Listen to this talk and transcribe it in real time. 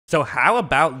So how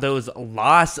about those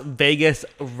Las Vegas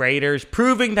Raiders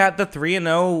proving that the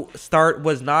 3-0 start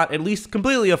was not at least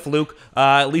completely a fluke?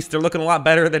 At least they're looking a lot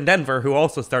better than Denver, who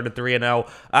also started 3-0.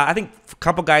 I think a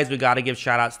couple guys we got to give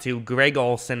shout-outs to. Greg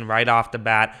Olsen right off the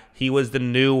bat. He was the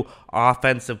new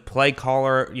offensive play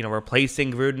caller,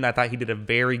 replacing Gruden. I thought he did a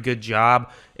very good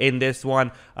job in this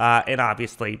one. And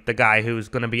obviously, the guy who's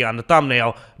going to be on the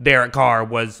thumbnail, Derek Carr,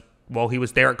 he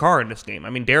was Derek Carr in this game. I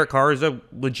mean, Derek Carr is a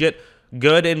legit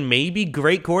good and maybe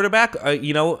great quarterback.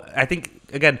 I think,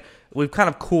 again, we've kind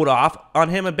of cooled off on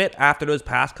him a bit after those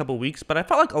past couple weeks, but I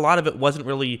felt like a lot of it wasn't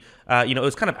really, it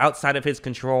was kind of outside of his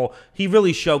control. He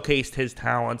really showcased his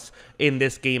talents in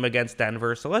this game against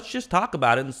Denver, so let's just talk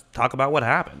about it and talk about what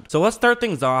happened. So let's start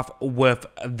things off with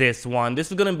this one.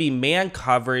 This is going to be man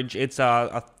coverage. It's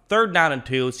a 3rd down and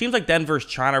 2. It seems like Denver's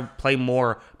trying to play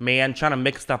more man, trying to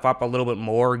mix stuff up a little bit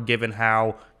more, given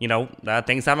how,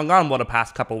 things haven't gone well the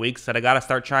past couple weeks, so they got to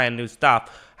start trying new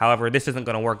stuff. However, this isn't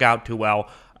going to work out too well.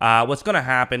 What's going to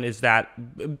happen is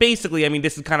that basically,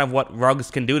 this is kind of what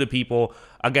Ruggs can do to people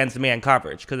against man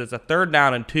coverage, because it's a 3rd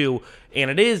down and 2, and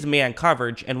it is man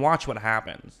coverage, and watch what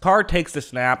happens. Carr takes the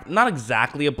snap, not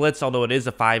exactly a blitz, although it is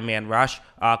a 5-man rush.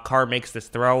 Carr makes this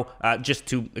throw. Just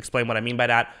to explain what I mean by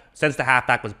that, since the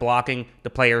halfback was blocking, the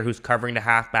player who's covering the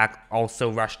halfback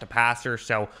also rushed the passer,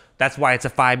 so that's why it's a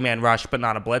 5-man rush, but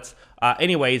not a blitz.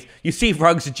 Anyways, you see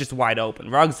Ruggs is just wide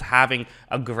open. Ruggs having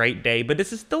a great day, but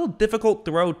this is still a difficult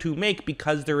throw to make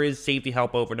because there is safety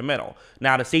help over the middle.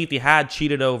 Now, the safety had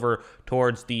cheated over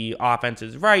towards the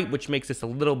offense's right, which makes this a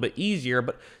little bit easier,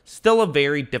 but still a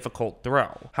very difficult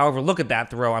throw. However, look at that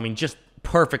throw. Just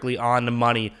perfectly on the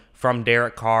money from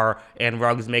Derek Carr, and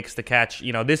Ruggs makes the catch.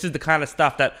 This is the kind of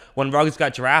stuff that when Ruggs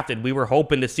got drafted, we were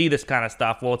hoping to see this kind of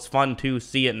stuff. Well, it's fun to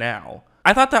see it now.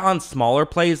 I thought that on smaller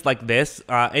plays like this,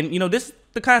 this is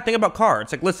the kind of thing about Carr.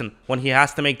 It's like, listen, when he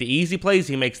has to make the easy plays,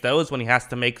 he makes those. When he has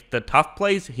to make the tough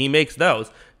plays, he makes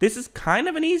those. This is kind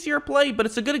of an easier play, but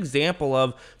it's a good example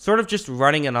of sort of just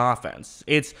running an offense.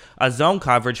 It's a zone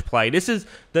coverage play. This is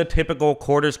the typical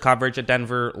quarters coverage that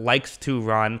Denver likes to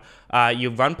run. You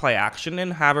run play action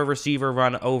and have a receiver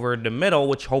run over the middle,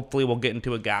 which hopefully will get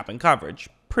into a gap in coverage.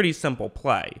 Pretty simple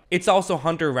play. It's also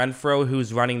Hunter Renfrow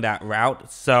who's running that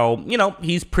route, so,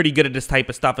 he's pretty good at this type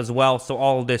of stuff as well, so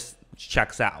all of this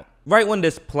checks out. Right when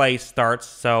this play starts,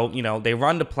 so, they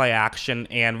run to play action,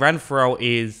 and Renfrow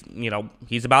is,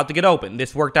 he's about to get open.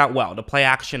 This worked out well. The play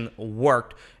action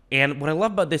worked. And what I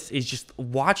love about this is just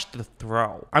watch the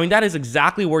throw. That is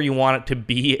exactly where you want it to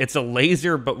be. It's a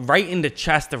laser, but right in the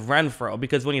chest of Renfrow,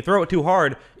 because when you throw it too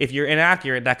hard, if you're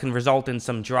inaccurate, that can result in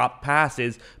some dropped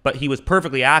passes, but he was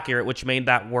perfectly accurate, which made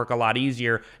that work a lot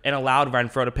easier and allowed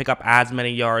Renfrow to pick up as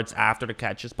many yards after the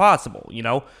catch as possible.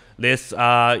 This,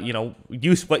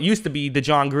 what used to be the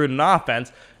John Gruden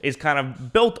offense is kind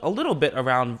of built a little bit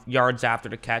around yards after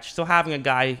the catch. So having a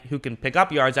guy who can pick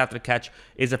up yards after the catch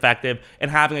is effective, and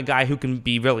having a guy who can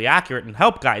be really accurate and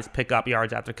help guys pick up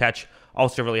yards after the catch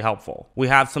also really helpful. We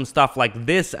have some stuff like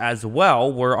this as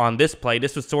well, where on this play,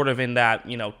 this was sort of in that,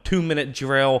 2-minute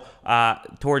drill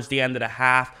towards the end of the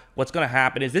half. What's going to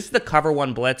happen is this is the cover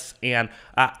 1 blitz, and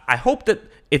I hope that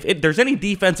if there's any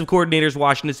defensive coordinators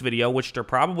watching this video, which there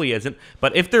probably isn't,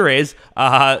 but if there is,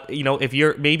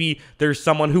 if maybe there's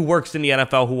someone who works in the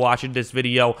NFL who watches this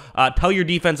video, tell your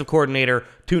defensive coordinator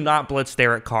to not blitz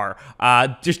Derek Carr.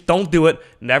 Just don't do it.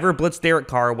 Never blitz Derek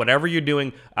Carr. Whatever you're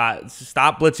doing,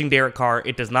 stop blitzing Derek Carr.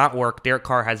 It does not work. Derek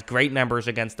Carr has great numbers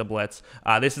against the blitz.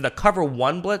 This is the cover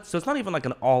 1 blitz, so it's not even like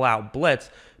an all-out blitz.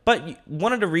 But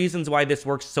one of the reasons why this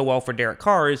works so well for Derek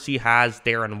Carr is he has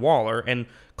Darren Waller, and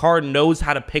Carr knows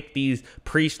how to pick these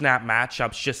pre-snap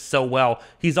matchups just so well.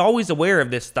 He's always aware of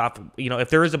this stuff.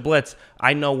 If there is a blitz,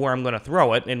 I know where I'm going to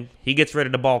throw it, and he gets rid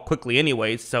of the ball quickly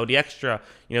anyways, so the extra,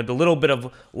 the little bit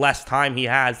of less time he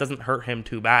has doesn't hurt him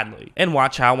too badly. And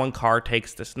watch how when Carr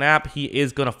takes the snap, he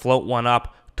is going to float one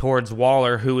up towards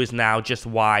Waller, who is now just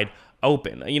wide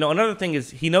open. Another thing is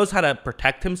he knows how to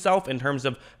protect himself in terms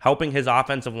of helping his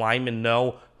offensive linemen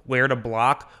know where to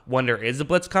block when there is a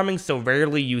blitz coming, so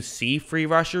rarely you see free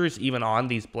rushers even on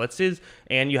these blitzes,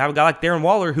 and you have a guy like Darren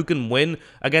Waller who can win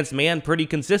against man pretty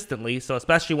consistently, so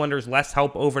especially when there's less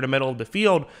help over the middle of the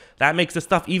field, that makes this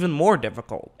stuff even more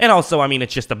difficult. And also,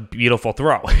 it's just a beautiful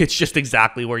throw. It's just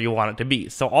exactly where you want it to be.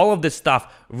 So all of this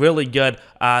stuff, really good.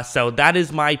 So that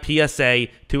is my PSA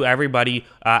to everybody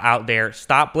out there.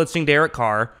 Stop blitzing Derek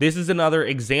Carr. This is another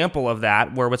example of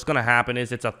that, where what's going to happen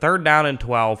is it's a 3rd down and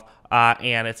 12,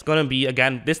 and it's going to be,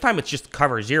 again, this time it's just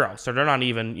cover 0, so they're not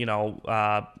even,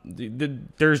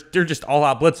 they're just all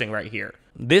out blitzing right here.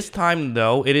 This time,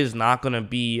 though, it is not going to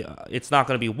be,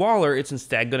 Waller. It's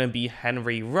instead going to be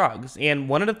Henry Ruggs. And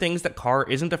one of the things that Carr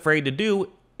isn't afraid to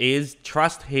do is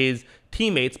trust his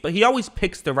teammates, but he always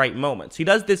picks the right moments. He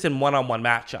does this in one-on-one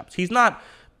matchups. He's not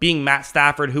being Matt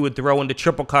Stafford, who would throw into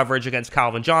triple coverage against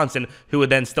Calvin Johnson, who would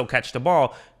then still catch the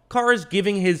ball. Carr is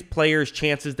giving his players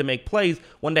chances to make plays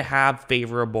when they have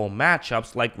favorable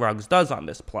matchups like Ruggs does on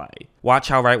this play. Watch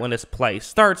how right when this play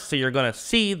starts, so you're going to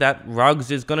see that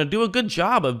Ruggs is going to do a good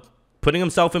job of putting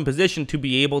himself in position to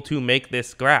be able to make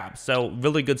this grab. So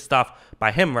really good stuff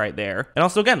by him right there. And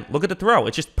also, again, look at the throw.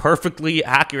 It's just perfectly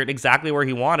accurate, exactly where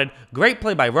he wanted. Great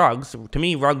play by Ruggs. To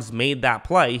me, Ruggs made that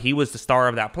play. He was the star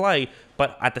of that play.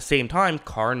 But at the same time,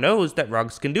 Carr knows that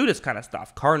Ruggs can do this kind of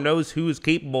stuff. Carr knows who is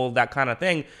capable of that kind of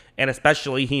thing, and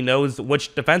especially he knows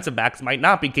which defensive backs might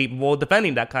not be capable of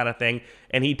defending that kind of thing,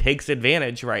 and he takes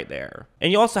advantage right there.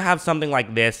 And you also have something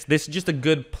like this. This is just a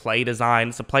good play design.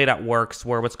 It's a play that works,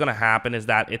 where what's going to happen is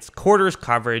that it's quarters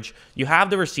coverage. You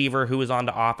have the receiver who is on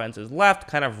the offense's left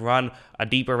kind of run a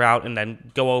deeper route and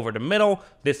then go over the middle.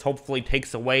 This hopefully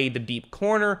takes away the deep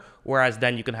corner, whereas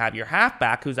then you can have your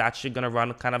halfback who's actually going to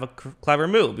run kind of a clever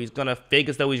move. He's going to fake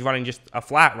as though he's running just a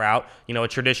flat route, a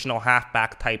traditional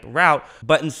halfback type route,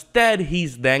 but instead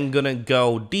he's then going to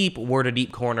go deep where the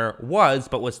deep corner was,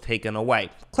 but was taken away.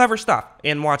 Clever stuff,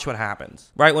 and watch what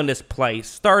happens. Right when this play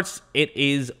starts, it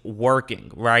is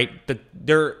working, right?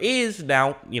 There is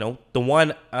now, the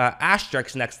one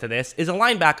asterisk next to this is a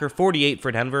linebacker, 48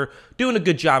 for Denver, doing a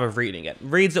good job of reading it.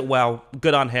 Reads it well,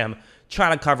 good on him,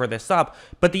 trying to cover this up.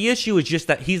 But the issue is just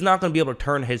that he's not going to be able to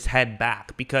turn his head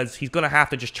back because he's going to have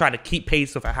to just try to keep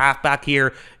pace with a halfback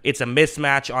here. It's a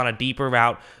mismatch on a deeper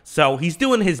route. So he's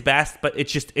doing his best, but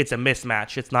it's a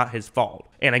mismatch. It's not his fault.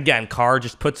 And again, Carr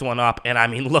just puts one up, and I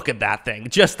mean, look at that thing.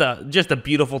 Just a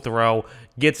beautiful throw,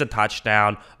 gets a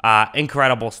touchdown.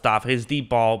 Incredible stuff. His deep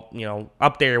ball,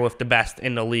 up there with the best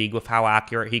in the league with how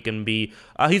accurate he can be.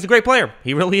 He's a great player.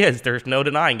 He really is. There's no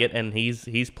denying it, and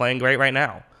he's playing great right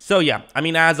now. So yeah, I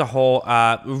mean, as a whole,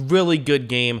 really good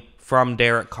game from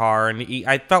Derek Carr, and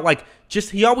I felt like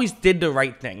he always did the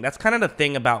right thing. That's kind of the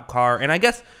thing about Carr, and I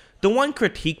guess the one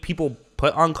critique people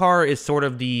put on Carr is sort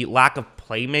of the lack of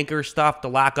playmaker stuff, the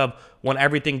lack of when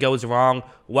everything goes wrong,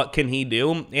 what can he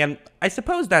do? And I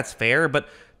suppose that's fair, but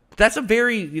that's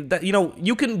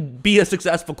you can be a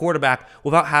successful quarterback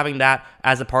without having that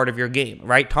as a part of your game,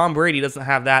 right? Tom Brady doesn't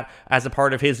have that as a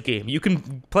part of his game. You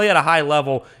can play at a high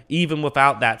level even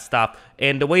without that stuff.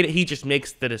 And the way that he just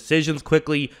makes the decisions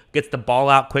quickly, gets the ball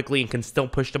out quickly, and can still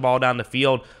push the ball down the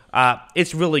field,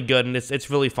 it's really good, and it's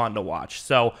really fun to watch.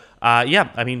 So,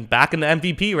 yeah, I mean, back in the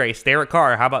MVP race, Derek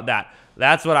Carr, how about that?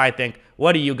 That's what I think.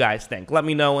 What do you guys think? Let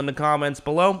me know in the comments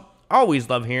below. Always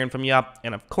love hearing from you.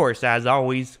 And of course, as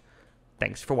always,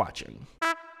 thanks for watching.